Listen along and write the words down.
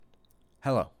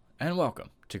Hello, and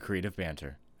welcome to Creative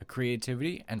Banter, a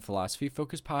creativity and philosophy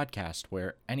focused podcast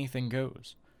where anything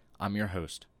goes. I'm your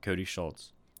host, Cody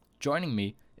Schultz. Joining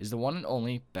me is the one and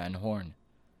only Ben Horn.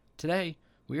 Today,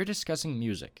 we are discussing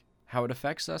music, how it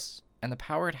affects us, and the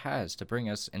power it has to bring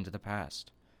us into the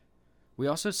past. We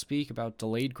also speak about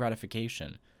delayed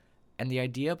gratification and the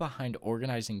idea behind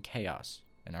organizing chaos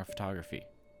in our photography.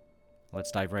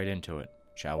 Let's dive right into it,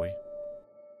 shall we?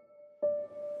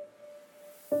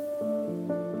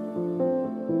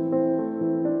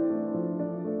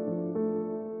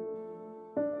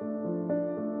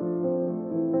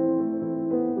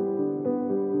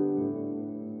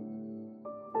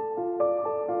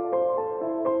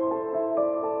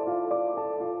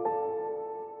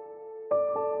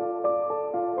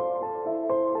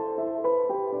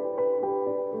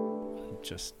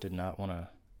 Just did not want to.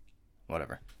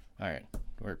 Whatever. All right,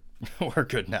 we're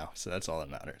good now, so that's all that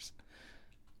matters.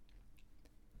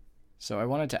 So I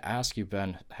wanted to ask you,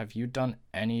 Ben, have you done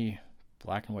any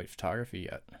black and white photography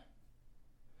yet?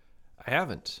 I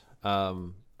haven't.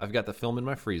 I've got the film in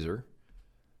my freezer.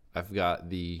 I've got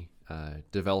the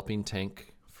developing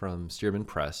tank from Stearman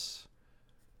Press,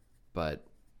 but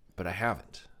I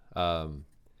haven't.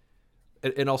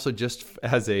 And also just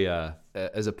as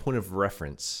a point of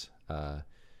reference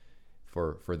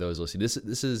for those listening,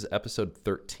 this is episode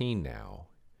 13 now,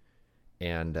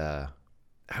 and I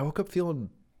woke up feeling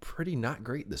pretty not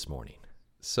great this morning.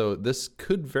 So this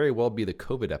could very well be the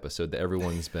COVID episode that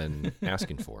everyone's been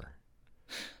asking for.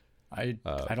 I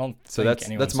don't. So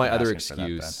think that's my anyone's other asking for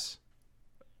that, excuse.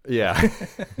 Yeah,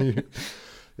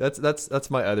 that's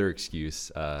my other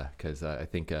excuse because I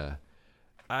think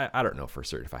I don't know for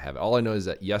certain if I have it. All I know is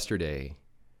that yesterday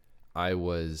I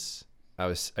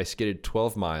skated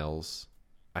 12 miles.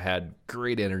 I had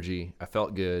great energy. I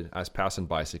felt good. I was passing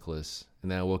bicyclists, and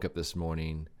then I woke up this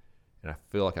morning, and I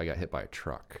feel like I got hit by a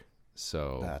truck.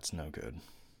 So That's no good.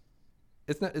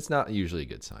 it's not usually a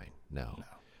good sign. No.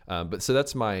 But so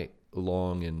that's my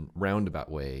long and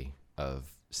roundabout way of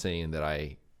saying that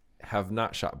I have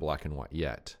not shot black and white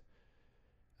yet.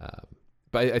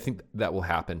 But I think that will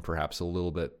happen perhaps a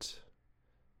little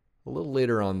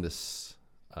later on this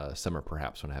summer,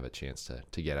 perhaps when I have a chance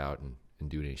to get out and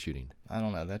do any shooting. I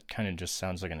don't know. That kind of just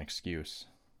sounds like an excuse.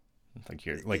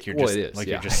 You're Well, just it is, you're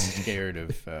yeah. just scared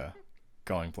of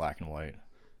going black and white.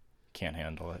 Can't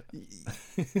handle it.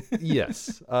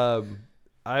 Yes.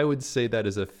 I would say that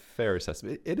is a fair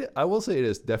assessment. I will say it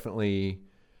is definitely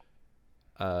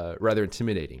rather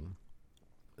intimidating,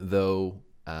 though.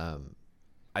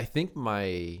 I think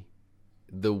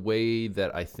the way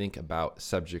that I think about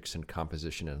subjects and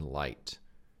composition and light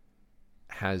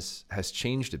has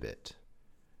changed a bit.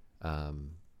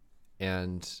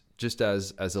 And just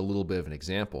as a little bit of an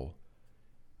example,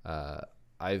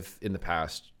 I've in the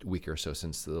past week or so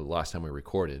since the last time we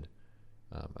recorded,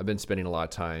 I've been spending a lot of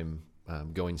time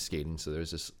going skating. So there's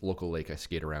this local lake I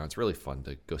skate around. It's really fun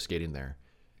to go skating there.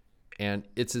 And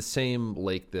it's the same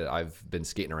lake that I've been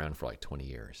skating around for like 20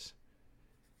 years.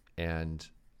 And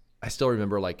I still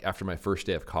remember, like, after my first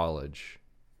day of college,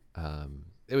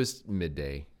 it was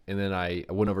midday, and then I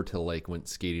went over to the lake, went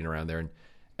skating around there. And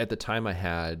at the time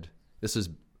this was,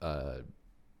 I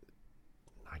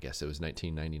guess it was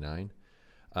 1999.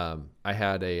 I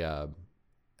had a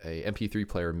MP3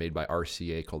 player made by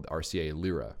RCA called RCA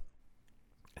Lyra.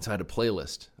 And so I had a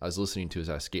playlist I was listening to as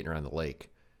I was skating around the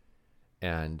lake.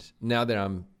 And now that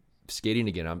I'm skating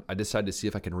again, I decided to see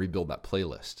if I can rebuild that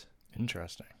playlist.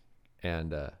 Interesting.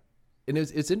 And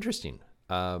it's interesting,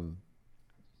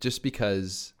 just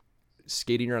because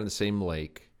skating around the same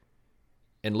lake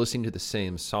and listening to the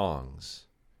same songs,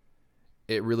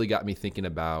 it really got me thinking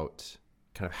about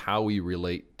kind of how we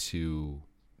relate to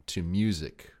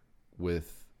music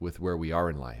with where we are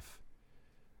in life.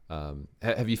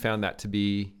 Have you found that to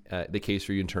be the case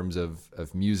for you in terms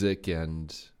of music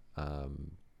and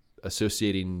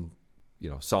associating,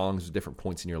 songs with different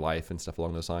points in your life and stuff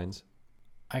along those lines?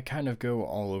 I kind of go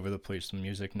all over the place with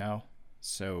music now,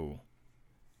 so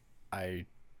I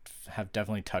have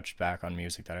definitely touched back on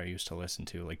music that I used to listen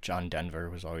to. Like John Denver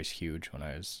was always huge when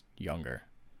I was younger.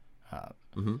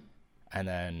 Mm-hmm. And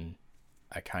then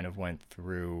I kind of went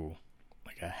through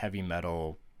like a heavy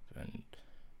metal and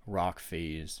rock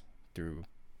phase through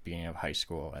beginning of high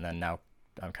school, and then now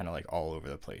I'm kind of like all over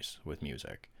the place with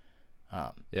music.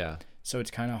 Yeah. So it's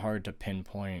kind of hard to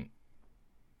pinpoint,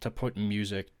 to put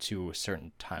music to a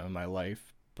certain time in my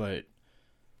life, but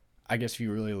I guess if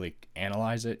you really like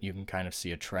analyze it, you can kind of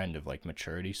see a trend of like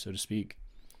maturity, so to speak,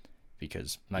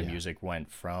 because my music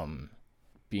went from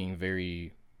being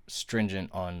very stringent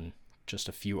on just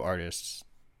a few artists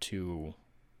to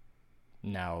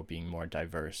now being more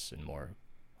diverse and more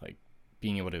like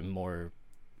being able to more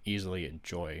easily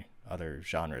enjoy other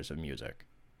genres of music.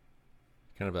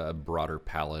 Kind of a broader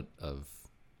palette of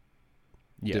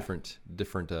Yeah. different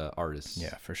artists.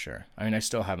 Yeah, for sure. I mean, I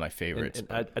still have my favorites.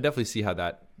 And I definitely see how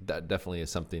that definitely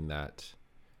is something that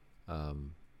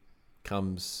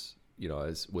comes,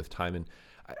 as with time. And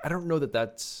I don't know that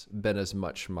that's been as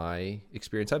much my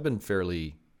experience. I've been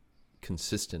fairly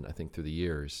consistent, I think, through the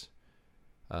years.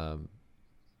 But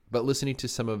listening to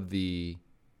some of the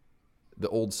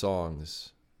old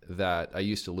songs that I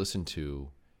used to listen to,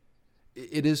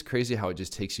 it is crazy how it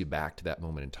just takes you back to that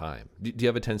moment in time. Do you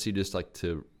have a tendency just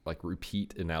to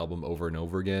repeat an album over and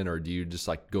over again, or do you just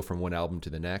go from one album to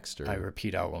the next? Or I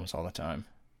repeat albums all the time,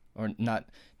 or not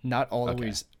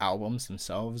always albums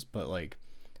themselves, but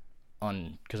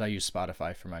because I use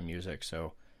Spotify for my music,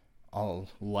 so I'll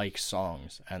like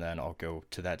songs and then I'll go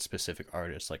to that specific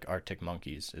artist. Like Arctic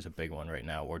Monkeys is a big one right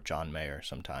now, or John Mayer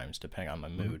sometimes, depending on my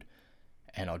mood.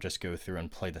 And I'll just go through and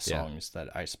play the songs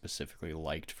that I specifically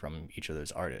liked from each of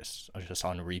those artists. I was just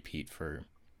on repeat for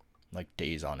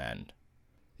days on end.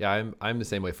 Yeah, I'm the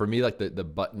same way. For me, the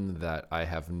button that I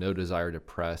have no desire to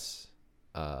press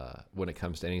when it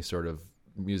comes to any sort of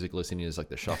music listening is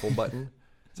the shuffle button.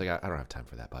 It's I don't have time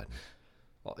for that button.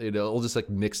 It'll just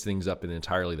mix things up in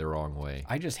entirely the wrong way.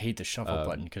 I just hate the shuffle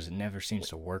button because it never seems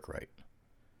to work right.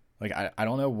 I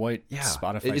don't know what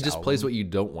Spotify. It just plays what you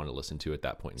don't want to listen to at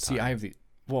that point in time. See, I have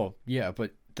but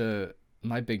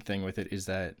my big thing with it is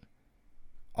that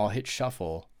I'll hit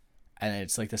shuffle, and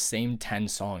it's the same 10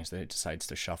 songs that it decides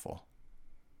to shuffle,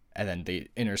 and then they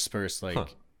intersperse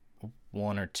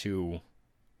one or two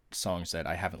songs that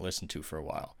I haven't listened to for a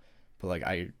while. But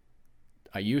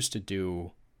I used to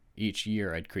do each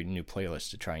year I'd create a new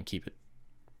playlist to try and keep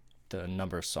the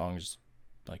number of songs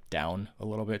down a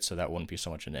little bit so that wouldn't be so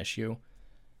much an issue.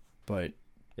 But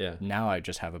now I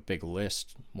just have a big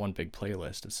list, one big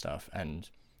playlist of stuff, and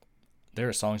there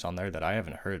are songs on there that I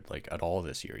haven't heard at all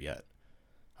this year yet.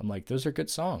 I'm those are good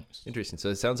songs. Interesting. So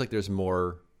it sounds like there's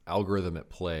more algorithm at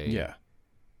play. Yeah.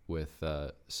 With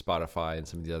Spotify and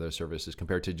some of the other services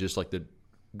compared to just the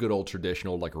good old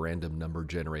traditional random number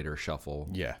generator shuffle.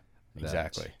 Yeah,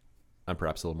 exactly. I'm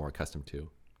perhaps a little more accustomed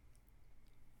to.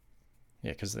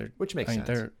 Yeah, because which makes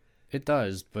sense. It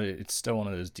does, but it's still one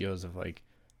of those deals of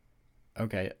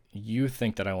okay, you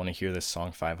think that I want to hear this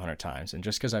song 500 times, and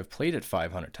just because I've played it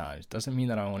 500 times doesn't mean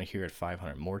that I want to hear it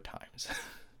 500 more times.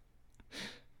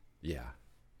 Yeah.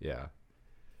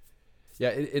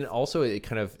 And also it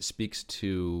kind of speaks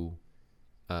to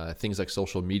things like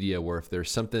social media, where if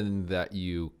there's something that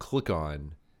you click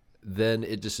on, then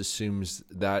it just assumes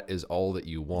that is all that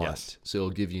you want. Yes. So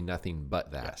it'll give you nothing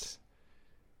but that,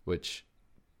 which,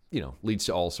 leads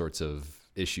to all sorts of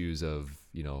issues of,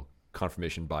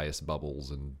 confirmation bias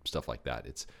bubbles and stuff like that.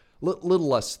 It's a little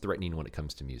less threatening when it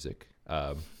comes to music.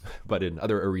 But in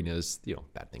other arenas,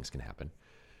 bad things can happen.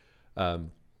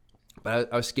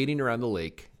 But I was skating around the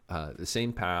lake, the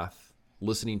same path,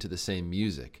 listening to the same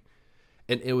music.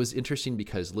 And it was interesting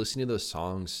because listening to those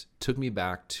songs took me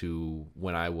back to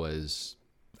when I was,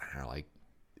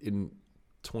 in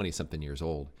 20-something years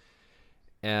old.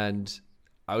 And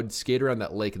I would skate around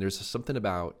that lake, and there's something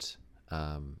about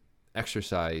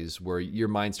exercise where your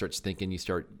mind starts thinking, you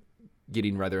start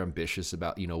getting rather ambitious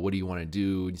about, what do you want to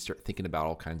do? And you start thinking about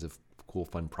all kinds of cool,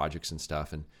 fun projects and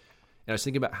stuff. And I was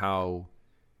thinking about how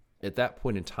at that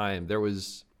point in time, there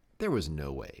was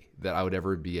no way that I would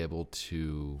ever be able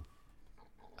to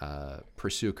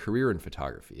pursue a career in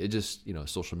photography. It just,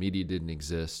 social media didn't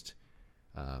exist.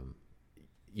 I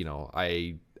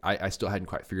still hadn't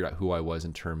quite figured out who I was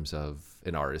in terms of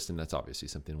an artist, and that's obviously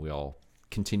something we all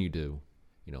continue to,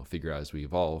 figure out as we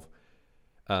evolve.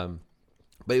 But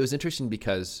it was interesting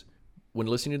because when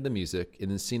listening to the music and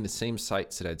then seeing the same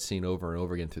sights that I'd seen over and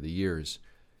over again through the years,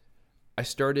 I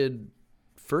started,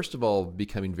 first of all,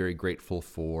 becoming very grateful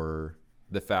for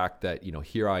the fact that,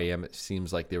 here I am. It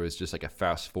seems like there was just a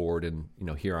fast forward, and,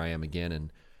 here I am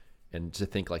again. And to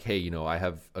think hey, I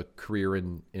have a career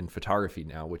in photography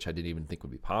now, which I didn't even think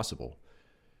would be possible.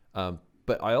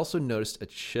 But I also noticed a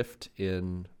shift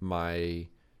in my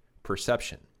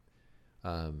perception.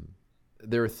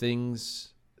 There are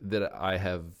things that I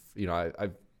have,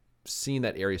 I've seen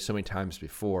that area so many times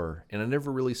before, and I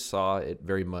never really saw it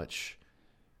very much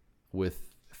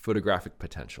with photographic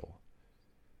potential.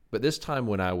 But this time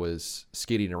when I was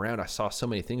skating around, I saw so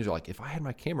many things where if I had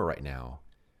my camera right now,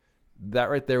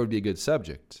 that right there would be a good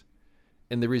subject.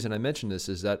 And the reason I mention this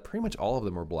is that pretty much all of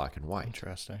them are black and white.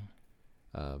 Interesting.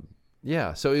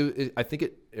 Yeah. So I think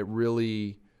it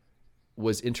really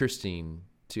was interesting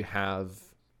to have,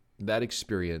 that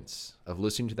experience of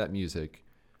listening to that music,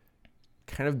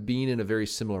 kind of being in a very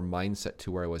similar mindset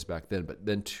to where I was back then, but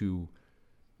then to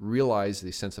realize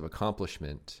the sense of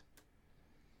accomplishment,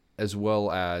 as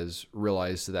well as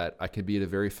realize that I could be in a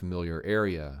very familiar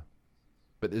area,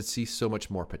 but see so much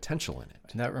more potential in it.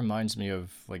 And that reminds me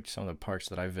of like some of the parks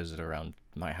that I visit around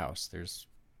my house. There's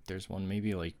one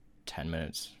maybe like 10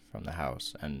 minutes from the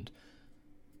house, and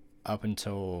up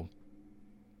until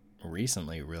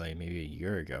recently, really maybe a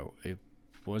year ago, it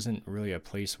wasn't really a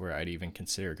place where I'd even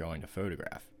consider going to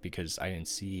photograph because I didn't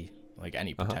see like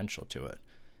any potential to it.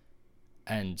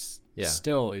 And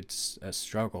still it's a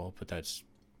struggle, but that's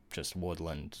just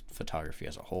woodland photography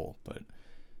as a whole. But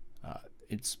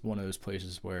it's one of those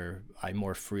places where I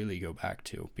more freely go back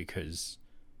to because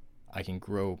I can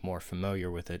grow more familiar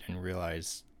with it and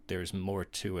realize there's more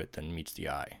to it than meets the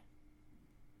eye.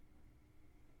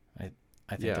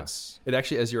 I think it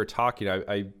actually, as you were talking,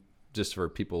 I just for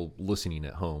people listening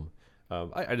at home,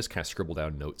 I just kind of scribble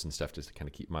down notes and stuff just to kind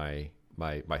of keep my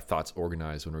thoughts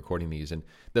organized when recording these. And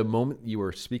the moment you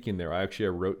were speaking there, I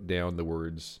wrote down the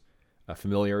words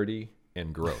familiarity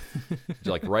and growth,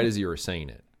 like right as you were saying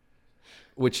it,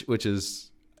 which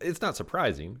is, it's not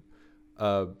surprising,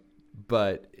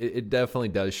 but it definitely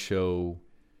does show.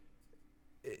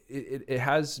 It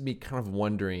has me kind of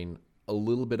wondering a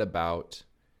little bit about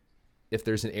if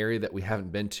there's an area that we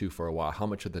haven't been to for a while, how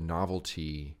much of the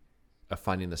novelty of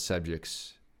finding the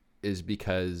subjects is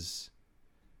because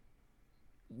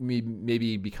we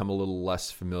maybe become a little less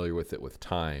familiar with it with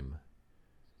time,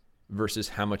 versus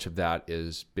how much of that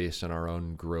is based on our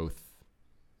own growth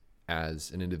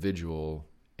as an individual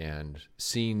and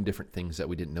seeing different things that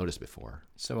we didn't notice before.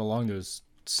 So along those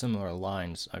similar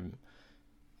lines, I'm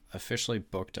officially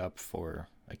booked up for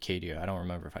Acadia. I don't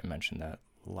remember if I mentioned that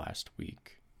last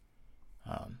week.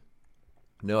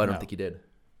 No, I don't think you did.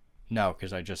 No,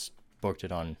 because I just booked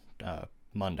it on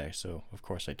Monday, so of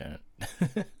course I didn't.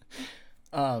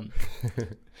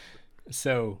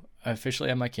 So I officially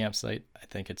have my campsite. I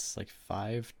think it's like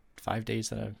 5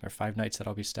 days or 5 nights that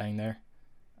I'll be staying there.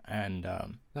 And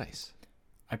nice.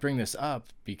 I bring this up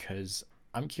because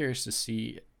I'm curious to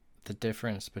see the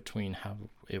difference between how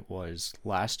it was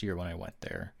last year when I went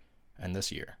there and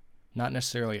this year. Not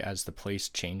necessarily as the place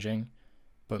changing,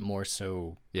 but more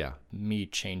so me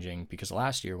changing, because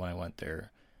last year when I went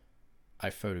there, I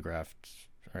photographed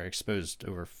or exposed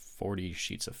over 40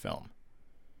 sheets of film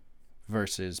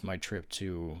versus my trip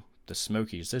to the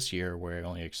Smokies this year where I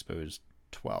only exposed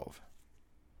 12.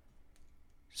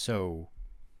 So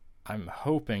I'm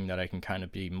hoping that I can kind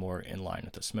of be more in line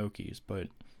with the Smokies, but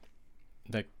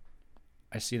that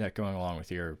I see that going along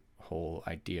with your whole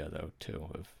idea though too,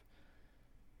 of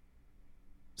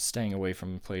staying away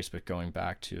from a place but going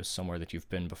back to somewhere that you've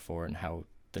been before, and how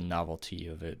the novelty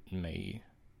of it may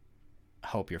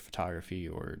help your photography,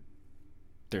 or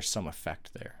there's some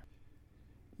effect there.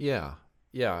 Yeah.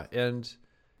 And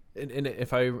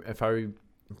if I'm trying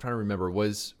to remember,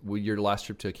 was your last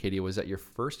trip to Acadia, was that your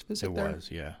first visit there? It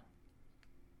was, yeah.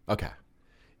 Okay.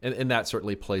 And that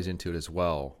certainly plays into it as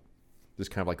well. Just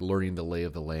kind of like learning the lay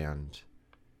of the land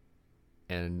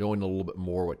and knowing a little bit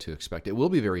more what to expect. It will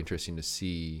be very interesting to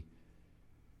see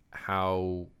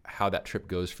how that trip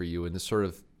goes for you and the sort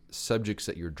of subjects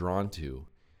that you're drawn to.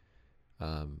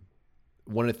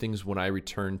 One of the things when I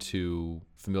return to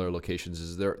familiar locations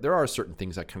is there are certain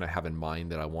things I kind of have in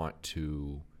mind that I want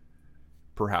to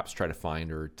perhaps try to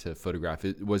find or to photograph.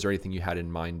 Was there anything you had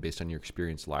in mind based on your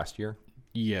experience last year?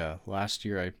 Yeah, last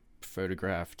year I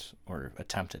photographed, or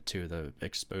attempted to, the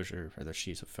exposure, or the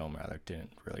sheets of film rather,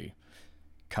 didn't really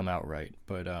come out right,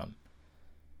 but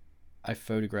I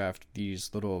photographed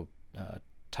these little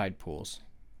tide pools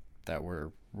that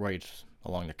were right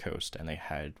along the coast, and they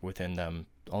had within them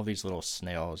all these little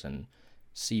snails and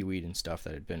seaweed and stuff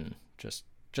that had been just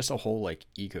a whole like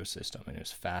ecosystem, and it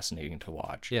was fascinating to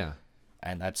watch. Yeah.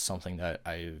 And that's something that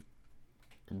I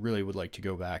really would like to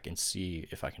go back and see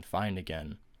if I can find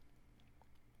again,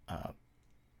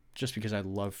 just because I'd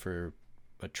love for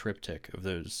a triptych of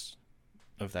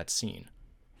that scene.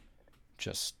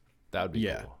 Just that would be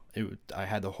cool. I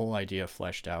had the whole idea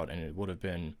fleshed out, and it would have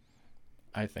been,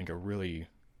 I think, a really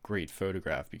great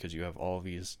photograph, because you have all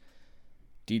these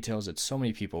details that so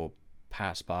many people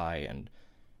pass by and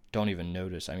don't even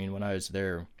notice. I mean, when I was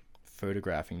there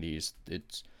photographing these,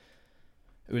 it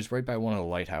was right by one of the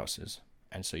lighthouses,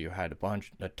 and so you had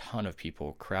a ton of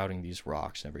people crowding these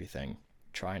rocks and everything,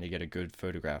 trying to get a good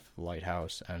photograph of the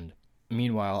lighthouse. And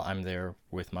meanwhile, I'm there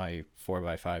with my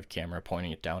 4x5 camera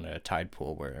pointing it down at a tide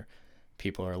pool where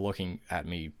people are looking at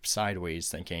me sideways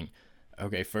thinking,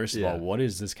 okay, first of all, what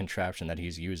is this contraption that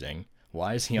he's using?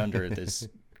 Why is he under this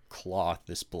cloth,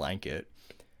 this blanket,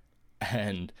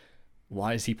 and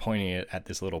why is he pointing it at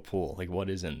this little pool? Like, what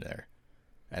is in there?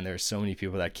 And there's so many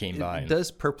people that came by. It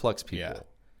does perplex people.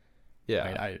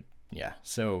 Yeah. Yeah.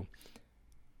 So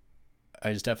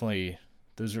I just definitely,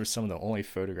 those were some of the only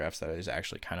photographs that I was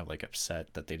actually kind of like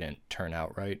upset that they didn't turn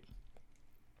out right.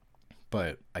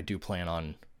 But I do plan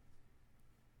on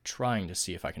trying to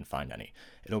see if I can find any.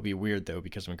 It'll be weird though,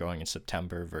 because I'm going in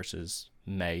September versus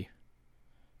May.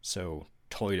 So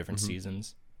totally different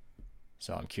seasons.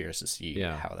 So I'm curious to see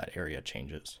how that area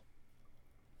changes.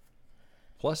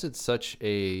 Plus, it's such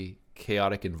a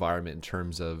chaotic environment in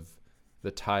terms of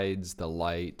the tides, the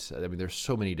light. I mean, there's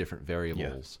so many different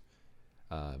variables.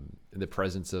 The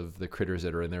presence of the critters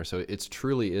that are in there. So it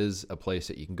truly is a place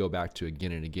that you can go back to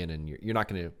again and again, and you're not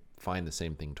going to find the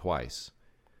same thing twice.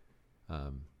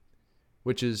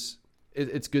 Which is,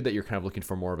 it's good that you're kind of looking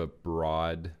for more of a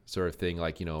broad sort of thing.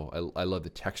 Like, I love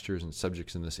the textures and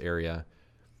subjects in this area.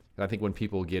 And I think when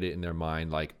people get it in their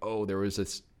mind, like, oh, there was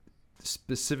this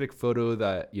specific photo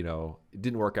that, it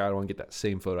didn't work out, I want to get that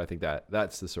same photo. I think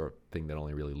that's the sort of thing that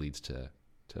only really leads to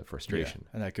frustration. Yeah.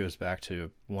 And that goes back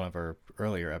to one of our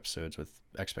earlier episodes with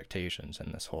expectations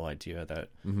and this whole idea that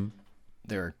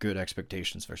there are good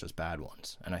expectations versus bad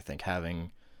ones. And I think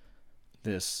having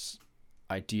this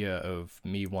idea of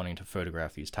me wanting to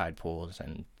photograph these tide pools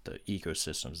and the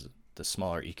ecosystems, the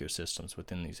smaller ecosystems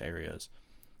within these areas,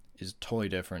 is totally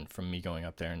different from me going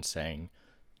up there and saying,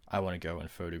 I want to go and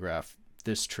photograph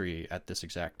this tree at this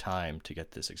exact time to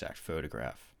get this exact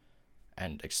photograph,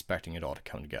 and expecting it all to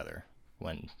come together,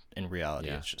 when in reality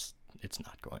it's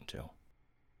not going to.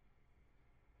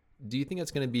 Do you think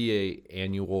it's going to be a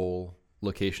annual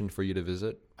location for you to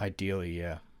visit? Ideally,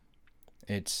 yeah.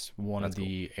 It's one of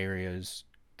the areas,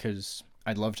 because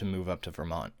I'd love to move up to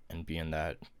Vermont and be in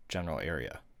that general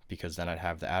area, because then I'd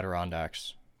have the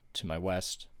Adirondacks to my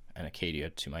west and Acadia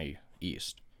to my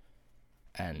east,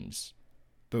 and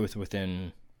both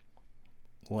within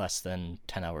less than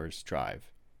 10 hours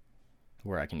drive,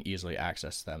 where I can easily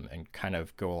access them and kind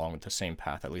of go along with the same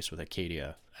path, at least with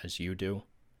Acadia, as you do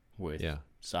with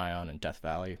Zion and Death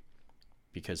Valley,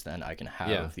 because then I can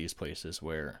have these places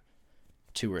where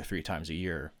 2 or 3 times a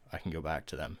year I can go back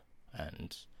to them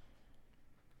and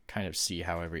kind of see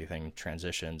how everything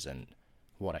transitions and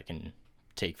what I can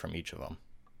take from each of them.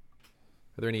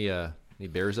 Are there any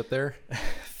bears up there?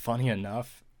 Funny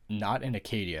enough, not in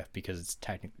Acadia, because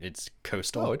it's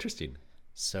coastal. Oh, interesting.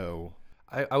 So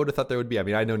I would have thought there would be. I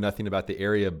mean, I know nothing about the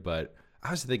area, but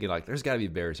I was thinking like there's got to be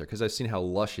bears there, because I've seen how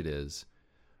lush it is,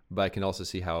 but I can also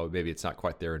see how maybe it's not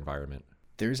quite their environment.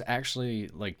 There's actually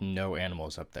like no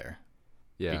animals up there.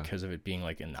 Yeah. Because of it being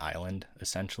like an island,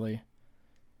 essentially.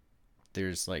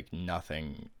 There's like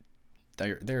nothing.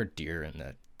 There are deer and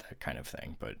that kind of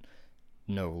thing, but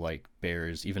no like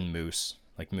bears, even moose.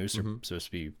 Like moose are supposed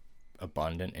to be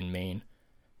abundant in Maine,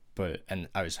 and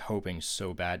I was hoping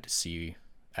so bad to see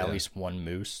at least one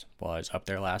moose while I was up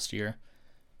there last year,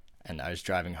 and I was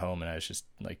driving home and I was just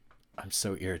like, I'm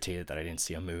so irritated that I didn't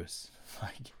see a moose.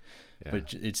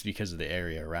 But it's because of the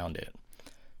area around it.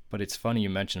 But it's funny you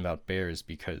mentioned about bears,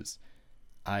 because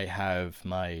I have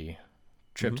my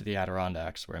trip to the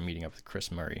Adirondacks where I'm meeting up with Chris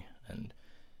Murray, and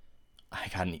I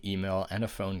got an email and a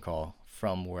phone call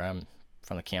from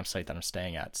from the campsite that I'm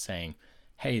staying at, saying,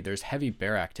 hey, there's heavy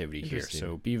bear activity here,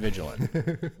 so be vigilant.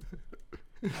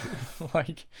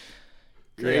 Like,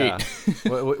 great. Yeah.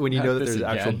 When you know that there's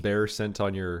actual bear scent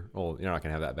on you're not going to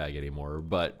have that bag anymore,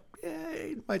 but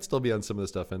it might still be on some of the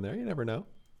stuff in there. You never know.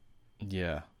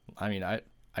 Yeah. I mean, I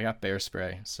got bear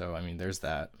spray, so I mean, there's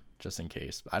that just in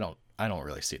case. I don't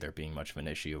really see there being much of an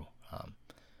issue,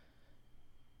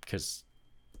 because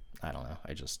I don't know.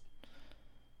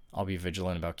 I'll be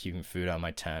vigilant about keeping food out of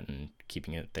my tent and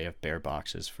keeping it. They have bear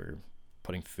boxes for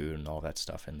putting food and all that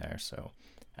stuff in there. So,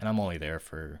 and I'm only there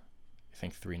for, I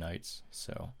think, 3 nights,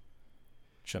 so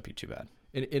it shouldn't be too bad.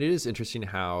 It is interesting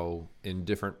how in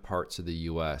different parts of the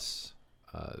U.S.,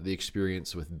 the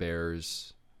experience with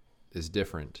bears is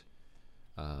different.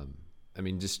 I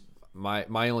mean, just my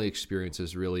only experience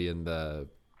is really in the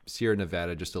Sierra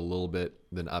Nevada, just a little bit,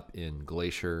 then up in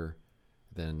Glacier,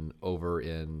 then over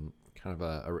in kind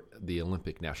of the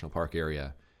Olympic National Park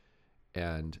area,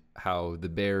 and how the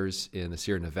bears in the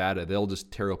Sierra Nevada, they'll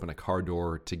just tear open a car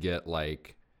door to get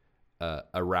like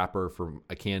a wrapper from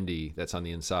a candy that's on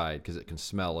the inside because it can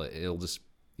smell it. It'll just,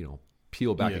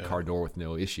 peel back a car door with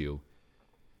no issue.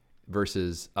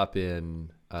 Versus up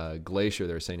in Glacier,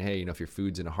 they're saying, hey, if your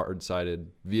food's in a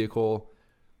hard-sided vehicle,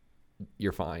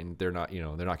 you're fine. They're not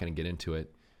going to get into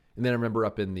it. And then I remember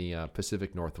up in the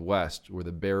Pacific Northwest where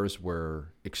the bears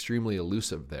were extremely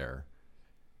elusive there.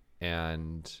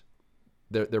 And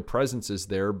their presence is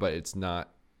there, but it's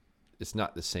not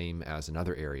the same as in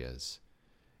other areas.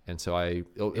 And so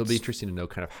it'll be interesting to know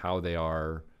kind of how they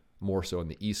are more so on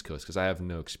the East Coast, because I have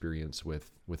no experience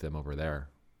with them over there.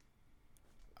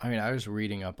 I mean, I was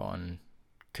reading up on,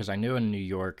 because I knew in New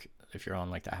York, if you're on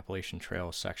like the Appalachian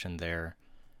Trail section there,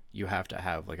 you have to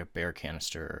have like a bear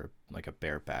canister or like a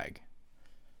bear bag.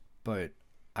 But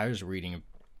I was reading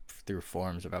through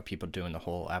forums about people doing the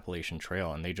whole Appalachian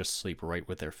Trail, and they just sleep right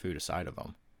with their food aside of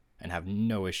them and have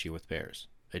no issue with bears.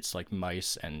 It's like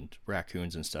mice and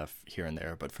raccoons and stuff here and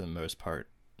there, but for the most part,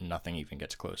 nothing even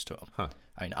gets close to them. Huh.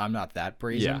 I mean, I'm not that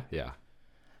brazen. Yeah.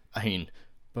 I mean,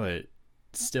 but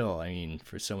still, I mean,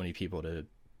 for so many people to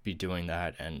be doing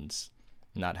that and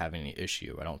not having any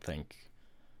issue, I don't think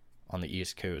on the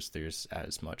East Coast there's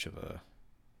as much of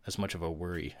a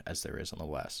worry as there is on the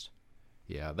West.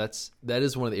 Yeah, that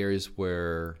is one of the areas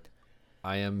where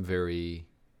I am very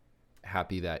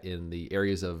happy that in the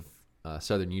areas of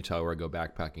southern Utah where I go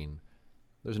backpacking,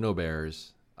 there's no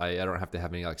bears. I don't have to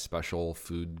have any like special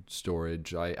food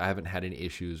storage. I haven't had any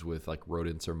issues with like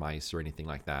rodents or mice or anything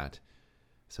like that.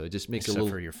 So it just makes Except a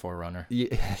little for your Forerunner.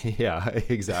 Yeah,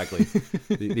 exactly.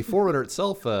 the Forerunner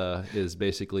itself is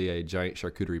basically a giant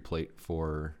charcuterie plate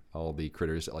for all the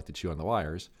critters that like to chew on the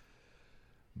wires.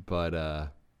 But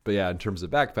yeah, in terms of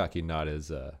backpacking, not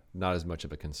as much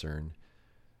of a concern.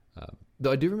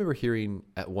 Though I do remember hearing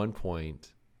at one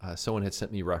point someone had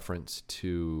sent me reference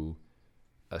to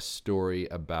a story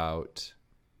about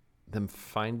them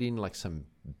finding like some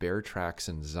bear tracks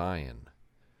in Zion.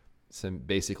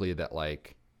 Basically that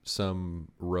like some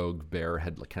rogue bear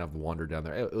had like kind of wandered down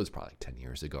there. It was probably like 10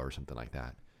 years ago or something like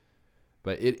that.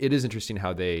 But it is interesting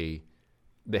how they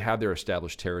have their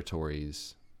established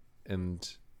territories, and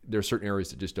there are certain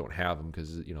areas that just don't have them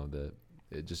because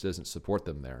it just doesn't support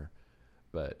them there.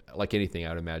 But like anything, I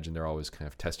would imagine they're always kind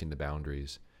of testing the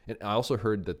boundaries. And I also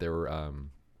heard that there were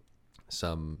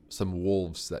some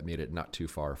wolves that made it not too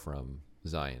far from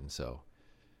Zion. So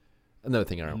another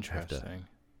thing I don't have to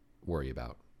worry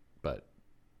about. But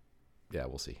yeah,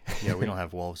 we'll see. Yeah, we don't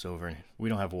have wolves over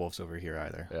here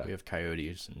either. Yeah. We have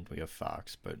coyotes and we have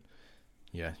fox, but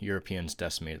yeah, Europeans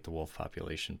decimated the wolf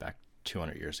population back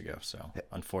 200 years ago. So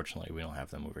unfortunately, we don't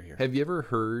have them over here. Have you ever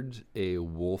heard a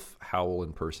wolf howl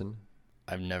in person?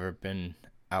 I've never been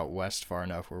out west far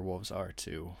enough where wolves are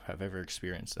to have ever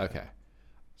experienced that. Okay.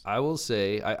 I will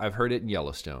say I've heard it in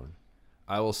Yellowstone.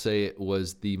 I will say it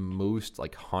was the most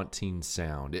like haunting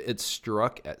sound. It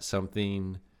struck at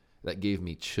something that gave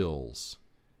me chills.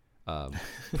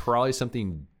 Probably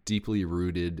something deeply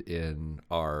rooted in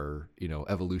our,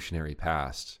 evolutionary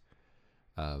past.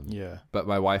 Yeah. But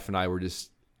my wife and I were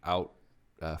just out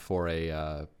for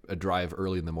a drive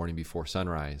early in the morning before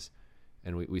sunrise,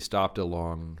 and we stopped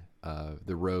along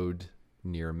the road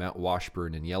near Mount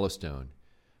Washburn in Yellowstone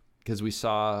because we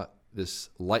saw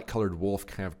this light-colored wolf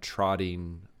kind of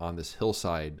trotting on this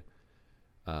hillside,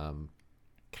 kind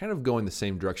of going the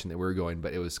same direction that we were going,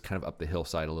 but it was kind of up the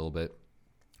hillside a little bit.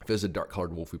 If it was a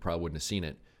dark-colored wolf, we probably wouldn't have seen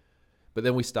it. But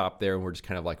then we stopped there and we're just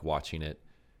kind of like watching it,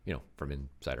 from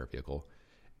inside our vehicle.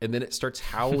 And then it starts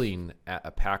howling at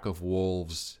a pack of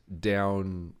wolves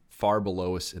down far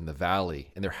below us in the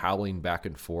valley, and they're howling back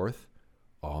and forth.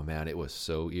 Oh man, it was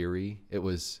so eerie. It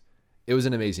was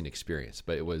an amazing experience,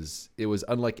 but it was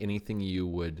unlike anything you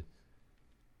would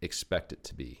expect it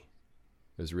to be.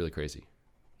 It was really crazy.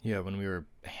 Yeah, when we were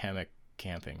hammock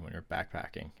camping, when we were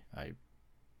backpacking, I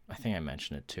think I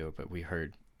mentioned it too, but we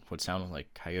heard what sounded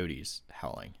like coyotes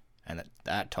howling, and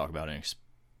that talk about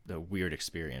the weird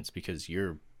experience because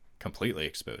you're completely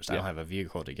exposed. Yeah. I don't have a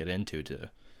vehicle to get into.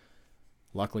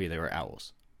 Luckily, they were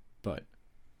owls, but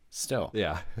still.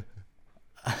 Yeah.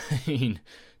 I mean,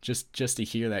 just to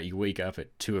hear that, you wake up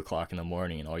at 2:00 in the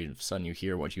morning and all of a sudden you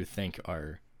hear what you think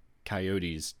are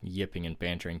coyotes yipping and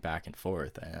bantering back and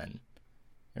forth, and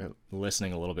you're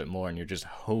listening a little bit more and you're just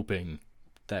hoping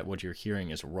that what you're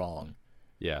hearing is wrong.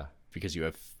 Yeah. Because you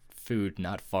have food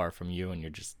not far from you and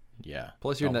you're just,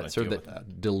 Plus you're in that sort of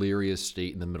that delirious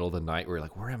state in the middle of the night where you're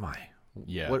like, where am I?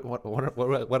 Yeah. What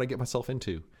did I get myself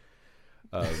into?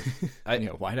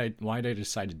 Why did I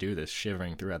decide to do this,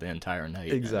 shivering throughout the entire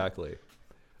night? Exactly.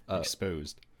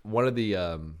 Exposed. One of the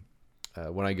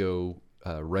when I go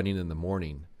running in the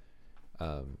morning,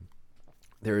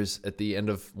 there's at the end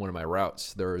of one of my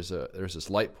routes there's this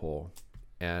light pole,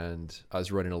 and I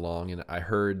was running along and I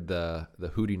heard the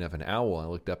hooting of an owl. And I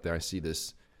looked up there, I see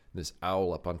this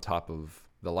owl up on top of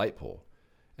the light pole,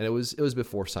 and it was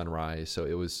before sunrise, so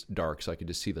it was dark, so I could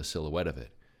just see the silhouette of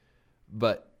it.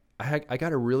 But I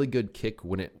got a really good kick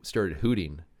when it started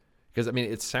hooting, because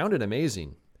it sounded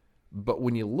amazing, but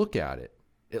when you look at it,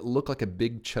 it looked like a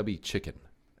big chubby chicken,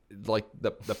 like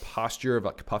the posture of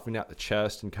like puffing out the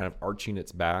chest and kind of arching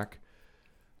its back.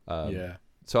 Yeah.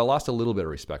 So I lost a little bit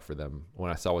of respect for them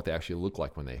when I saw what they actually look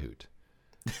like when they hoot.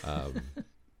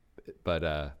 But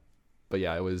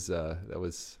yeah, it was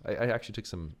I actually took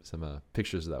some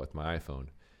pictures of that with my iPhone.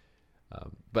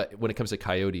 But when it comes to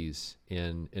coyotes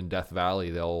in Death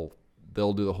Valley, they'll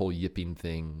do the whole yipping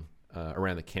thing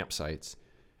around the campsites,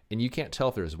 and you can't tell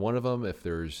if there's one of them, if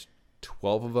there's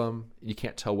 12 of them. You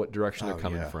can't tell what direction they're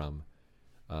coming from.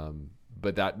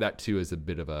 But that too is a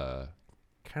bit of a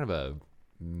kind of a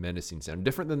menacing sound,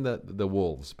 different than the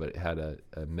wolves, but it had a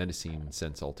menacing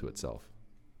sense all to itself.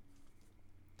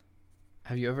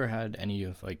 Have you ever had any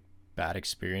of like bad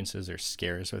experiences or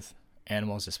scares with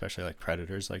animals, especially like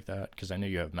predators like that? Because I know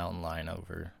you have mountain lion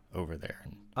over there.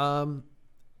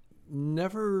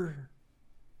 Never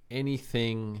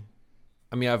anything.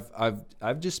 I mean,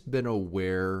 I've just been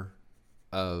aware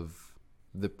of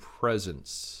the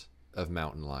presence of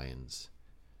mountain lions,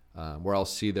 where I'll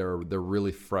see their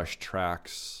really fresh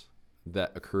tracks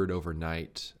that occurred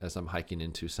overnight as I'm hiking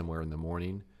into somewhere in the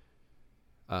morning.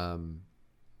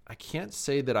 I can't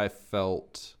say that I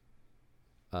felt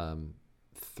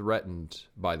threatened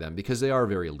by them, because they are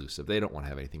very elusive. They don't want to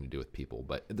have anything to do with people.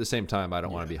 But at the same time, I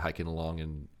don't want to be hiking along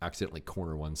and accidentally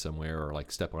corner one somewhere, or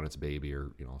like step on its baby,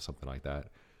 or something like that.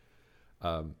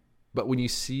 But when you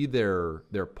see their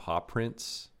paw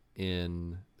prints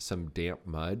in some damp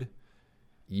mud,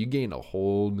 you gain a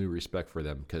whole new respect for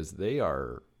them, because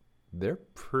they're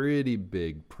pretty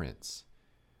big prints.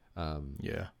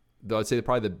 Though I'd say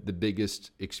probably the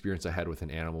biggest experience I had with an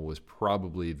animal was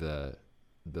probably the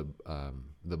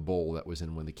bull that was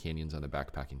in one of the canyons on a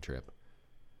backpacking trip.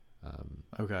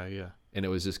 And it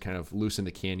was just kind of loose in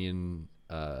the canyon,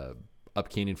 up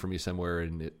canyon from me somewhere,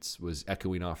 and it was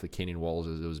echoing off the canyon walls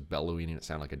as it was bellowing, and it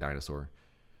sounded like a dinosaur.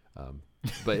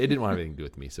 But it didn't want to have anything to do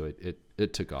with me, so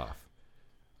it took off.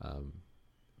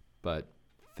 But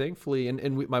thankfully,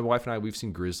 and my wife and I, we've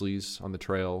seen grizzlies on the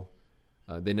trail.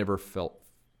 They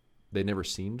never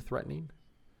seemed threatening.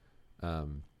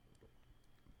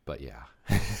 But yeah,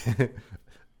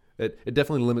 it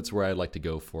definitely limits where I'd like to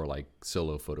go for like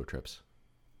solo photo trips.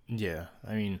 Yeah.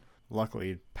 I mean,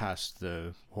 luckily past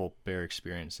the whole bear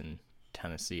experience in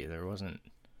Tennessee, there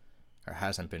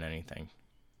hasn't been anything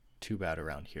too bad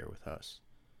around here with us.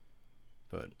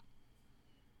 But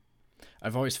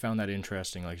I've always found that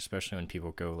interesting, like especially when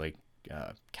people go like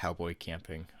cowboy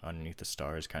camping underneath the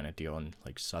stars kind of deal in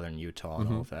like southern Utah and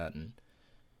all of that. And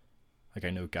like I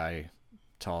know Guy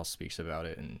Tall speaks about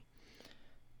it, and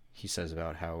he says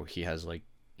about how he has like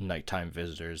nighttime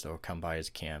visitors that will come by his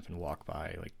camp and walk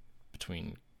by like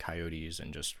between coyotes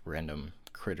and just random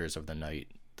critters of the night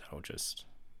that'll just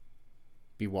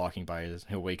be walking by.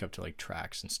 He'll wake up to like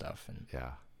tracks and stuff, and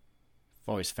yeah, I've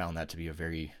always found that to be a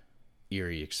very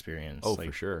eerie experience. Oh, like,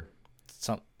 for sure.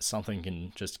 Something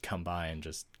can just come by and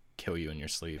just kill you in your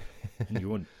sleep, and you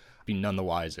wouldn't be none the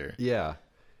wiser. Yeah.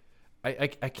 I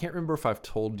can't remember if I've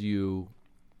told you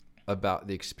about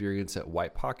the experience at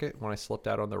White Pocket when I slept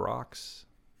out on the rocks.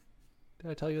 Did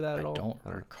I tell you that at all? I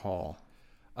don't recall.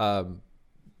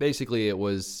 Basically, it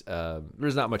was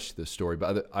there's not much to the story,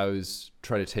 but I was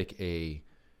trying to take a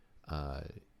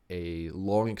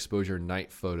long exposure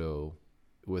night photo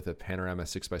with a panorama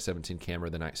 6x17 camera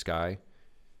of the night sky,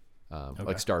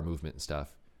 like star movement and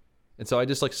stuff. And so I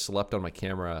just like slept on my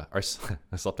camera. I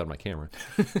slept on my camera.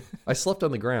 I slept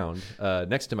on the ground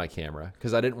next to my camera,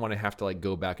 because I didn't want to have to like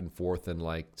go back and forth and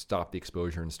like stop the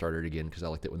exposure and start it again, because I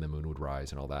liked it when the moon would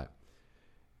rise and all that.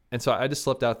 And so I just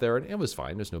slept out there, and it was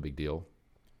fine. There's no big deal.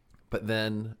 But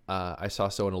then I saw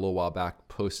someone a little while back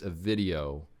post a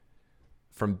video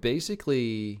from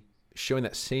basically showing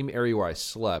that same area where I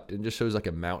slept, and just shows like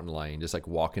a mountain lion just like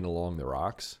walking along the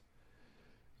rocks.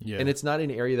 Yeah. And it's not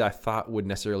an area that I thought would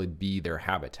necessarily be their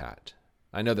habitat.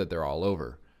 I know that they're all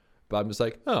over, but I'm just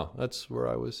like, oh, that's where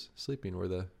I was sleeping, where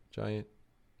the giant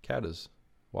cat is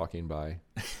walking by.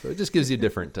 So it just gives you a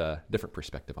different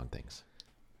perspective on things.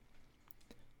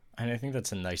 And I think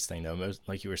that's a nice thing, though. Most,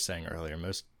 like you were saying earlier,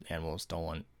 most animals don't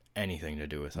want anything to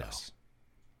do with us.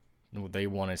 They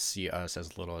want to see us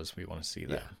as little as we want to see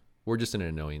them. Yeah. We're just an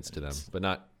annoyance to them, but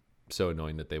not so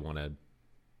annoying that they want to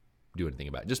do anything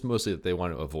about it. Just mostly that they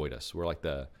want to avoid us. We're like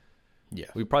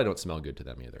we probably don't smell good to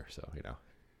them either. So,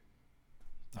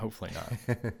 Hopefully not,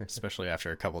 especially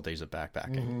after a couple of days of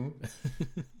backpacking.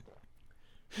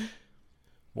 Mm-hmm.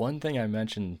 One thing I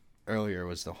mentioned earlier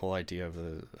was the whole idea of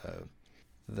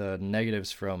the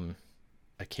negatives from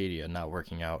Acadia not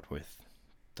working out with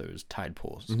those tide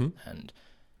pools. Mm-hmm. And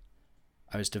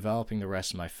I was developing the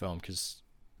rest of my film, because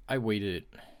I waited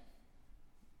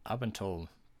up until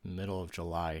middle of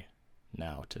July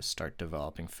now to start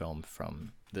developing film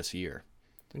from this year,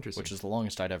 Interesting. which is the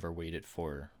longest I'd ever waited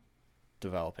for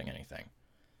developing anything.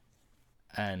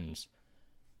 And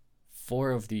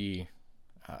 4 of the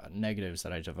negatives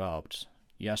that I developed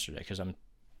yesterday, because I'm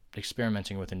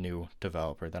experimenting with a new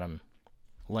developer that I'm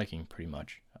liking pretty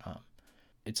much.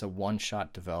 It's a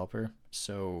one-shot developer,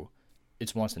 so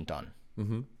it's once and done.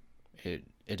 Mm-hmm. It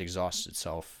exhausts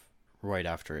itself right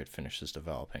after it finishes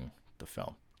developing the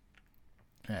film.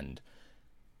 And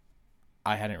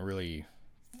I hadn't really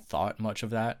thought much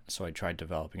of that, so I tried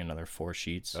developing another 4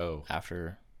 sheets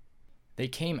after. They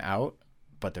came out,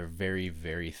 but they're very,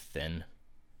 very thin.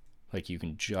 Like, you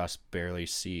can just barely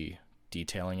see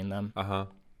detailing in them. Uh-huh.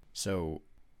 So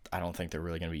I don't think they're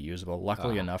really going to be usable.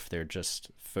 Luckily enough, they're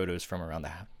just photos from around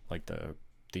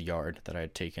the yard that I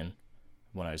had taken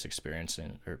when I was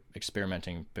experimenting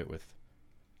a bit with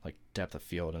like depth of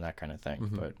field and that kind of thing.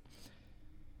 Mm-hmm. But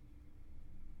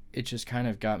it just kind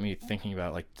of got me thinking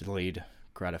about like delayed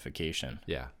gratification.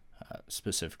 Yeah.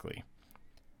 Specifically,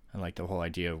 and like the whole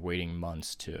idea of waiting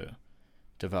months to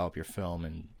develop your film.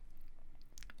 And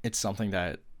it's something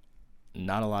that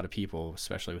not a lot of people,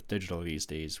 especially with digital these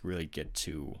days, really get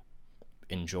to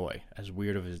enjoy, as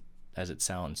weird as it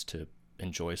sounds to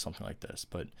enjoy something like this.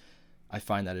 But I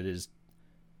find that it is,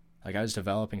 like, I was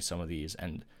developing some of these,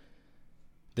 and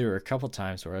there were a couple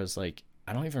times where I was like,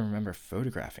 I don't even remember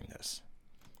photographing this.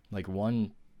 Like,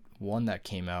 one that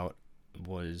came out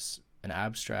was an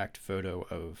abstract photo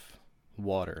of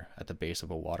water at the base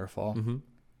of a waterfall. Mm-hmm.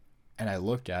 And I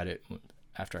looked at it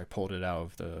after I pulled it out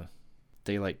of the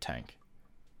daylight tank,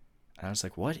 and I was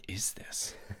like, what is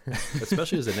this?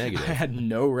 Especially as a negative. I had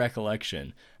no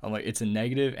recollection. I'm like, it's a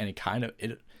negative, and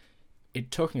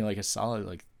it took me like a solid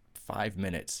like 5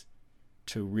 minutes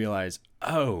to realize,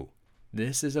 oh,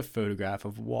 this is a photograph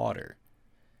of water.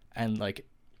 And like,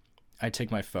 I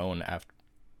take my phone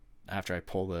after I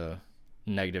pull the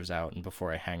negatives out, and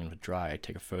before I hang them to dry, I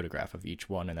take a photograph of each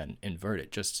one and then invert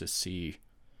it just to see,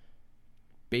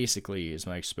 basically, is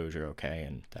my exposure okay,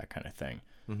 and that kind of thing.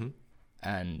 Mm-hmm.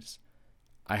 And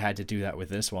I had to do that with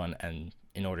this one, and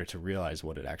in order to realize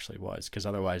what it actually was, because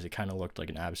otherwise it kind of looked like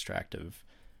an abstract of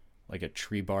like a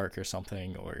tree bark or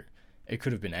something, or it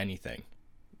could have been anything,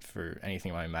 for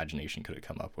anything my imagination could have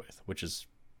come up with, which is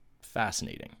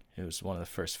fascinating. It was one of the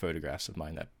first photographs of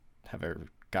mine that have ever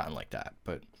gotten like that.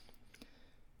 But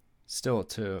still,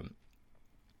 to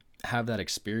have that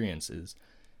experience is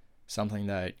something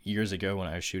that years ago when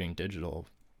I was shooting digital,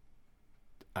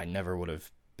 I never would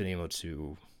have been able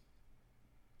to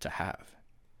have.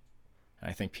 And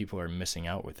I think people are missing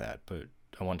out with that, but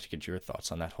I wanted to get your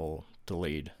thoughts on that whole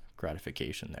delayed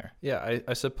gratification there. Yeah,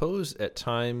 I suppose at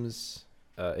times,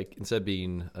 instead of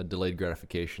being a delayed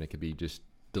gratification, it could be just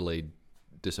delayed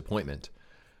disappointment.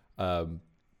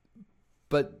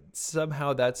 But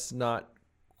somehow that's not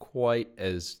quite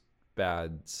as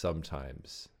bad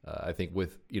sometimes. I think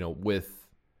with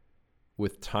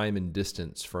time and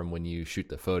distance from when you shoot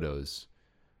the photos,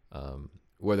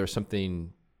 whether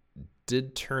something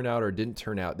did turn out or didn't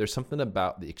turn out, there's something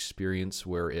about the experience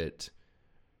where I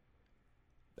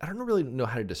don't really know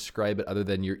how to describe it other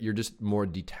than you're just more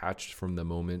detached from the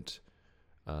moment.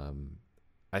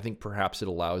 I think perhaps it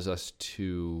allows us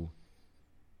to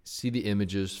see the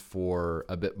images for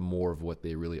a bit more of what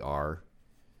they really are.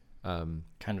 Kind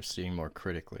of seeing more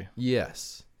critically.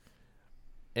 Yes.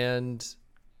 And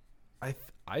I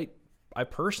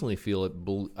personally feel it.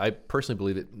 I personally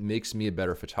believe it makes me a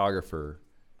better photographer,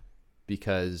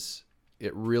 because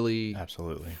it really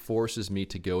absolutely forces me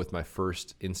to go with my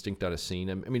first instinct on a scene.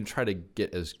 I mean, try to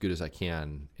get as good as I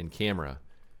can in camera.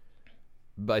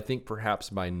 But I think perhaps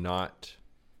by not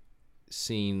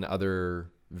seeing other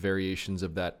variations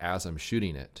of that as I'm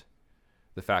shooting it,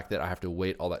 the fact that I have to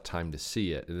wait all that time to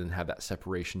see it and then have that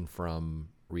separation from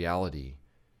reality,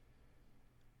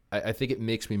 I think it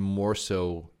makes me more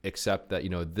so accept that,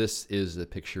 this is the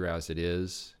picture as it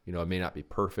is. It may not be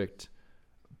perfect,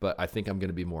 but I think I'm going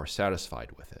to be more satisfied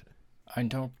with it. I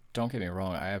don't get me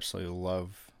wrong. I absolutely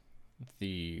love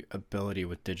the ability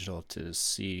with digital to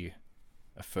see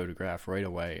a photograph right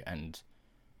away and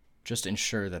just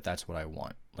ensure that that's what I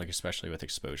want, like especially with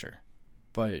exposure.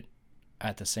 But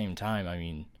at the same time, I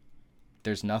mean,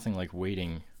 there's nothing like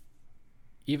waiting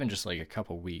even just like a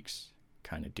couple weeks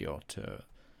kind of deal to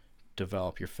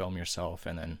develop your film yourself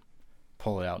and then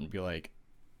pull it out and be like,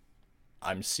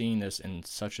 I'm seeing this in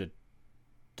such a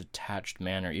detached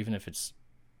manner. Even if it's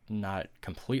not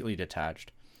completely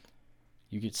detached,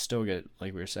 you could still get,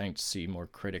 like we were saying, to see more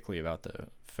critically about the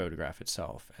photograph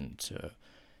itself and to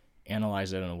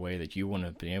analyze it in a way that you wouldn't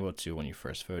have been able to when you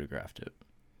first photographed it.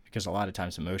 because a lot of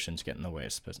times emotions get in the way,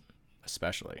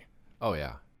 especially. Oh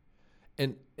yeah.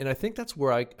 And I think that's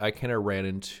where I kind of ran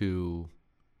into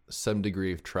some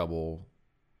degree of trouble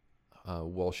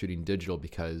while shooting digital,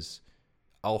 because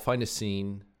I'll find a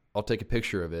scene, I'll take a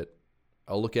picture of it,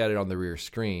 I'll look at it on the rear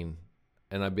screen,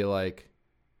 and I'd be like,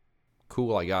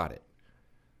 cool, I got it.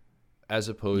 As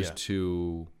opposed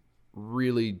to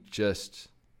really just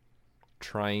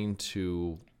trying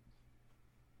to,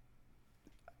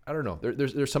 I don't know,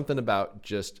 there's something about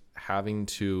just having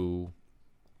to,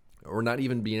 or not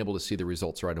even being able to see the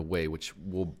results right away, which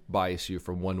will bias you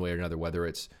from one way or another, whether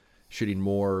it's shooting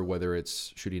more, whether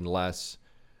it's shooting less.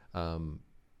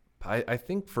 I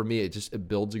think for me, it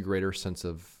builds a greater sense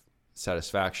of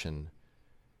satisfaction.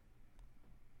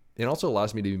 It also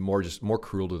allows me to be more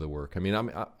cruel to the work. I mean,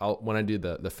 when I do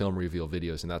the film reveal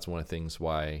videos, and that's one of the things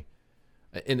why,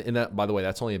 and that, by the way,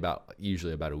 that's only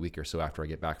usually about a week or so after I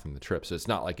get back from the trip. So it's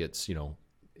not like it's,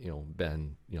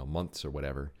 been, months or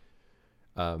whatever.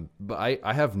 But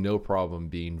I have no problem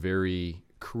being very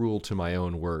cruel to my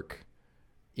own work,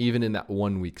 even in that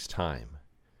 1 week's time,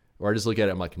 where I just look at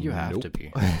it, I'm like, you have nope. to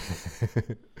be.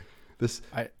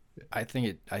 I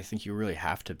think you really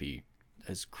have to be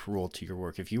as cruel to your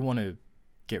work if you want to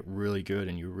get really good,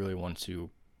 and you really want to,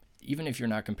 even if you're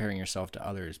not comparing yourself to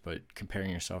others, but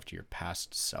comparing yourself to your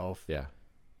past self. Yeah.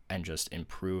 And just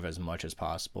improve as much as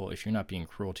possible. If you're not being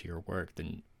cruel to your work,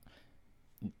 then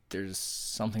there's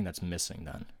something that's missing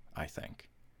then, I think.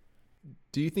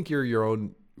 Do you think you're your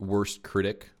own worst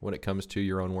critic when it comes to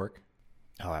your own work?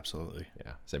 Oh, absolutely.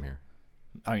 Yeah, same here.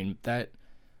 I mean,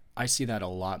 I see that a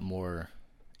lot more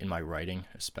in my writing,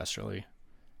 especially.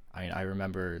 I mean, I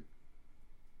remember,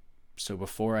 so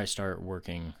before I start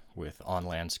working with On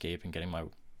Landscape and getting my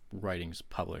writings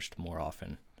published more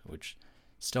often, which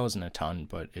still isn't a ton,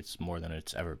 but it's more than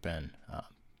it's ever been.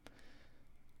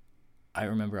 I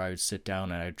remember I would sit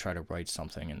down and I'd try to write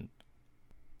something, and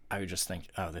I would just think,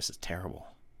 oh, this is terrible.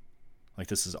 Like,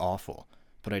 this is awful.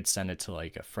 But I'd send it to,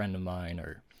 like, a friend of mine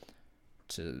or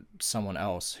to someone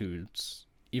else who's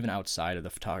even outside of the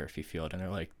photography field, and they're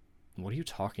like, what are you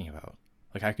talking about?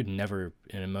 Like, I could never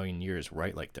in a million years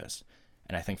write like this.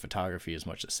 And I think photography is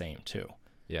much the same, too.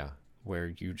 Yeah. Where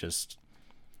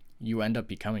you end up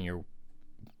becoming your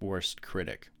worst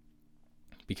critic,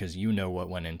 because you know what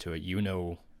went into it,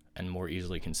 and more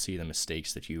easily can see the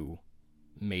mistakes that you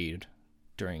made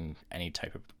during any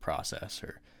type of process,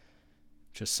 or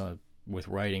just with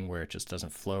writing where it just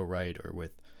doesn't flow right, or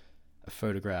with a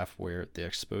photograph where the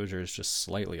exposure is just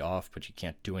slightly off but you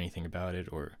can't do anything about it,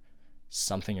 or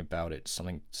something about it,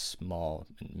 something small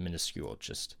and minuscule,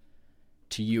 just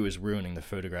to you is ruining the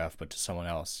photograph, but to someone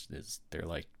else they're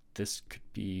like, this could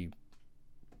be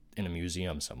in a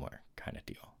museum somewhere, kind of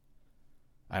deal.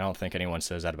 I don't think anyone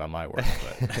says that about my work,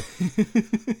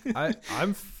 but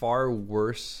I'm far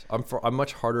worse. I'm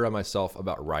much harder on myself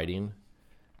about writing,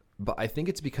 but I think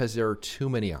it's because there are too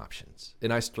many options,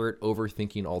 and I start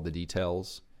overthinking all the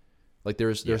details. Like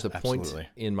there's a point absolutely.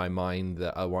 in my mind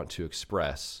that I want to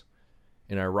express,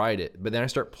 and I write it, but then I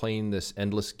start playing this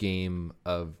endless game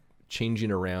of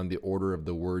changing around the order of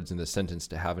the words in the sentence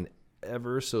to have an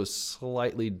ever so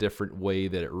slightly different way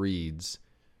that it reads.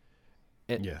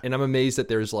 And I'm amazed that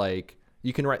there's like,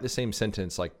 you can write the same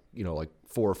sentence like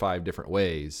 4 or 5 different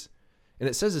ways, and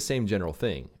it says the same general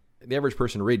thing. The average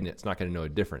person reading it's not going to know a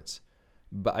difference.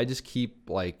 But I just keep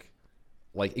like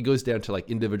it goes down to like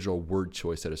individual word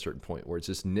choice at a certain point where it's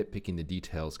just nitpicking the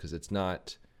details, because it's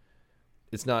not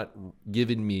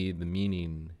giving me the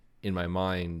meaning in my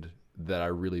mind that I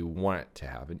really want it to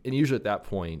have. And usually at that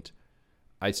point,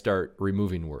 I start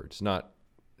removing words, not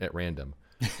at random,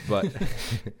 but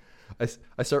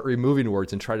I start removing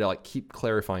words and try to like keep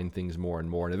clarifying things more and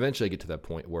more. And eventually I get to that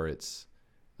point where it's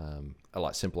a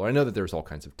lot simpler. I know that there's all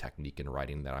kinds of technique in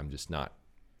writing that I'm just not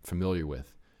familiar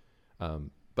with.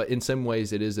 But in some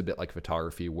ways it is a bit like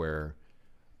photography, where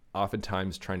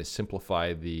oftentimes trying to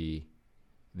simplify the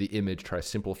image, try to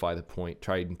simplify the point,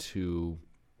 trying to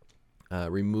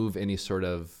remove any sort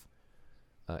of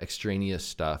extraneous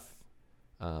stuff,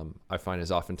 I find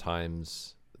is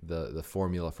oftentimes the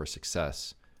formula for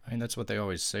success. I mean, that's what they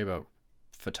always say about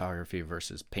photography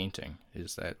versus painting,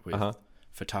 is that with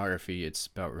photography, it's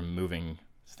about removing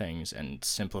things and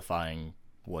simplifying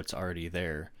what's already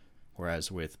there.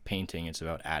 Whereas with painting, it's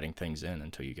about adding things in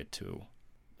until you get to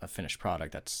a finished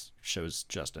product that shows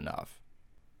just enough.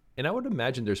 And I would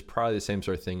imagine there's probably the same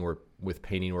sort of thing where with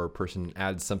painting, where a person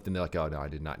adds something, they're like, oh no, I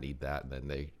did not need that. And then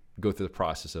they go through the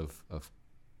process of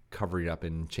covering up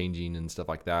and changing and stuff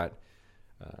like that.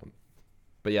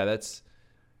 But yeah,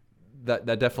 that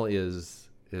definitely is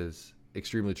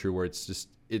extremely true, where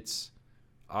it's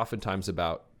oftentimes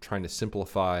about trying to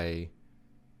simplify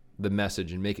the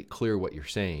message and make it clear what you're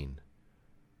saying,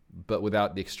 but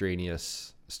without the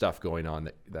extraneous stuff going on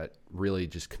that really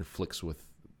just conflicts with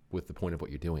the point of what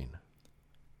you're doing.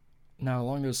 Now,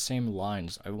 along those same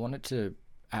lines, I wanted to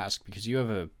ask, because you have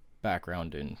a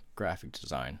background in graphic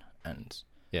design, and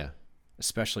Yeah.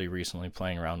 especially recently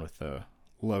playing around with the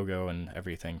logo and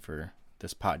everything for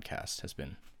this podcast has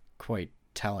been quite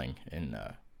telling in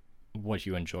what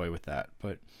you enjoy with that.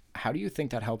 But how do you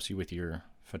think that helps you with your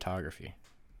photography?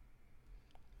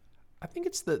 I think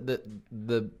it's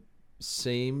the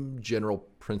same general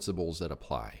principles that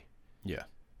apply. Yeah.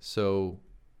 So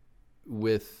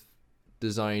with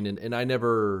design, and I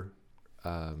never,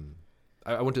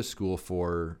 I went to school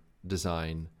for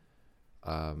design.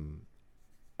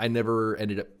 I never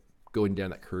ended up going down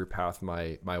that career path.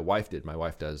 My wife did. My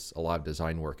wife does a lot of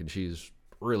design work, and she's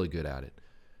really good at it.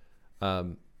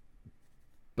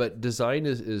 But design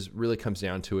is really comes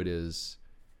down to it is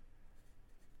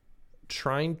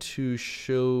trying to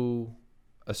show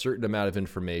a certain amount of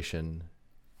information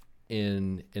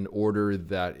in order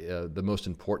that the most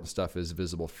important stuff is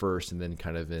visible first, and then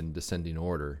kind of in descending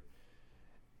order,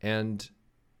 and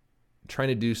trying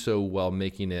to do so while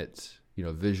making it,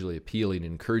 visually appealing,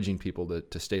 encouraging people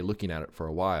to stay looking at it for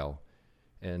a while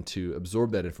and to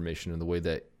absorb that information in the way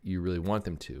that you really want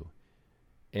them to.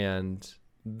 And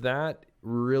that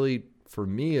really, for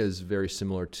me, is very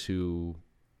similar to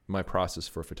my process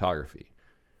for photography,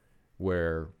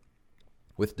 where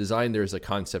with design, there's a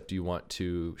concept you want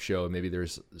to show. Maybe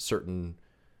there's certain,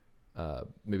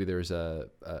 maybe there's a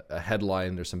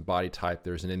headline, there's some body type,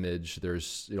 there's an image,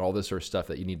 there's all this sort of stuff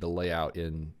that you need to lay out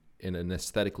in an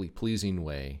aesthetically pleasing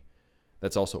way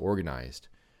that's also organized.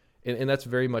 And that's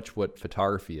very much what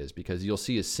photography is, because you'll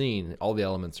see a scene, all the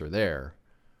elements are there.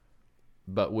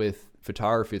 But with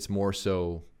photography, it's more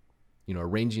so,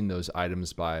 arranging those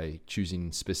items by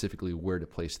choosing specifically where to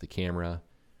place the camera,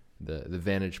 the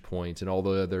vantage point, and all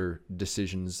the other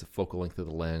decisions, the focal length of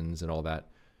the lens and all that.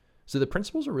 So the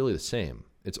principles are really the same.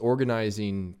 It's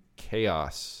organizing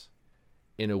chaos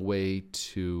in a way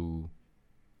to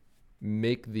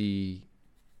make the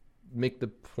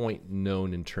point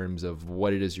known in terms of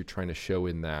what it is you're trying to show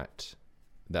in that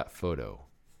photo.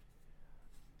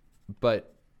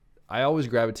 But I always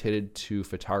gravitated to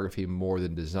photography more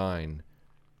than design,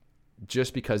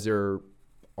 just because the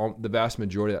vast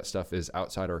majority of that stuff is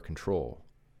outside our control.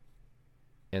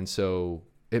 And so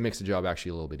it makes the job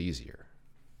actually a little bit easier.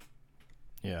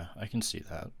 Yeah, I can see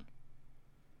that.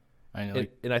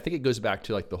 And I think it goes back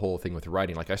to the whole thing with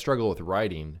writing. I struggle with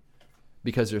writing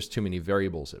because there's too many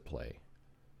variables at play.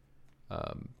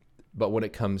 But when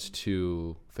it comes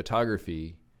to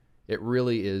photography, it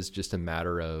really is just a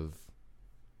matter of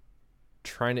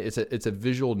trying to, it's a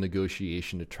visual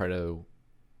negotiation to try to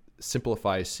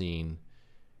simplify a scene.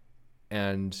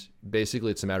 And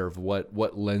basically it's a matter of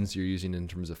what lens you're using in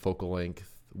terms of focal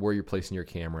length, where you're placing your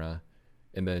camera,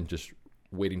 and then just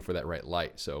waiting for that right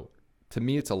light. So to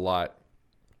me, it's a lot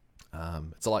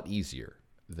easier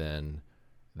than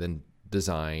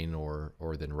design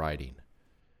or than writing.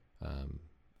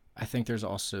 I think there's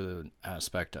also an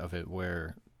aspect of it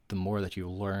where the more that you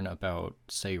learn about,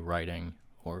 say, writing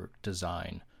or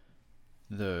design,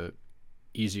 the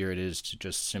easier it is to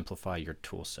just simplify your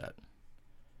tool set.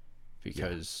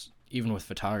 Because even with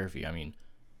photography,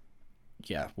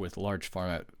 with large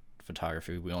format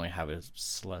photography, we only have a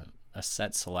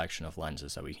set selection of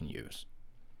lenses that we can use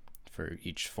for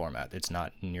each format. It's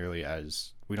not nearly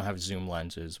as, we don't have zoom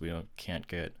lenses. Can't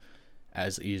get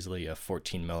as easily a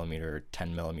 14 millimeter or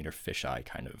 10 millimeter fisheye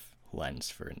kind of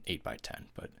lens for an 8x10.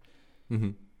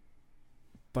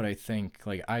 But I think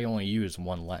I only use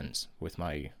one lens with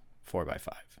my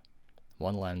 4x5.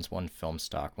 One lens, one film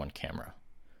stock, one camera.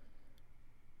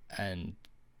 And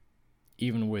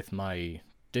even with my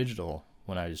digital,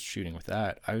 when I was shooting with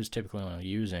that, I was typically only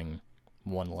using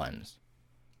one lens,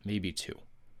 maybe two.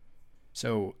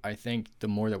 So I think the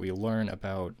more that we learn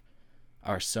about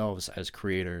ourselves as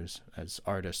creators, as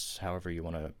artists, however you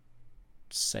want to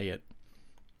say it,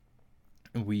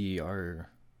 we are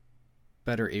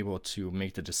better able to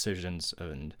make the decisions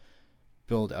and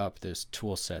build up this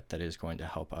tool set that is going to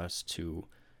help us to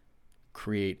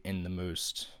create in the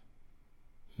most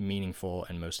meaningful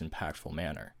and most impactful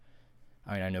manner.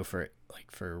 I know for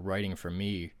writing for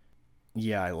me,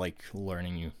 I like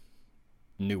learning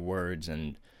new words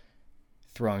and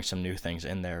throwing some new things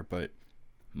in there, but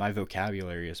my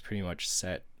vocabulary is pretty much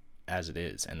set as it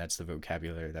is, and that's the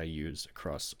vocabulary that I use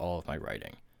across all of my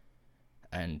writing.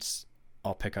 And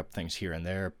I'll pick up things here and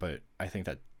there, but I think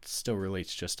that still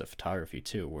relates just to photography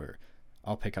too, where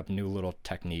I'll pick up new little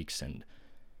techniques and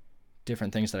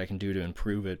different things that I can do to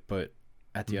improve it, but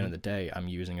at the end of the day, I'm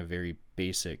using a very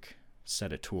basic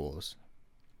set of tools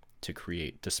to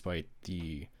create, despite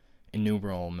the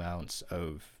innumerable amounts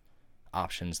of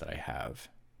options that I have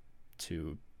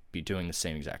to be doing the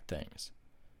same exact things.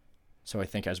 So I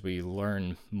think as we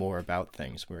learn more about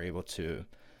things, we're able to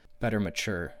better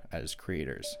mature as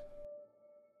creators.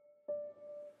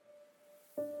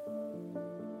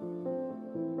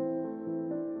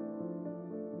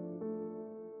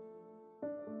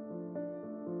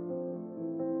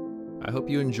 I hope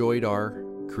you enjoyed our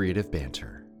creative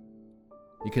banter.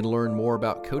 You can learn more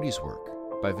about Cody's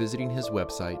work by visiting his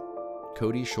website,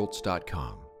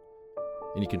 codyschultz.com.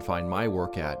 And you can find my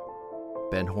work at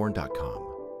benhorn.com.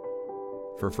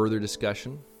 For further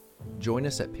discussion, join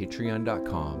us at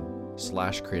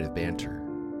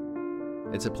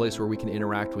patreon.com/creativebanter. It's a place where we can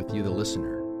interact with you, the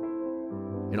listener.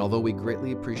 And although we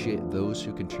greatly appreciate those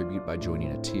who contribute by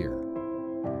joining a tier,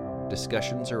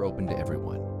 discussions are open to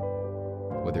everyone,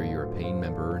 whether you're a paying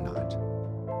member or not.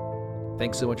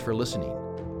 Thanks so much for listening,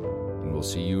 and we'll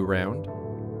see you around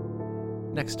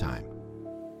next time.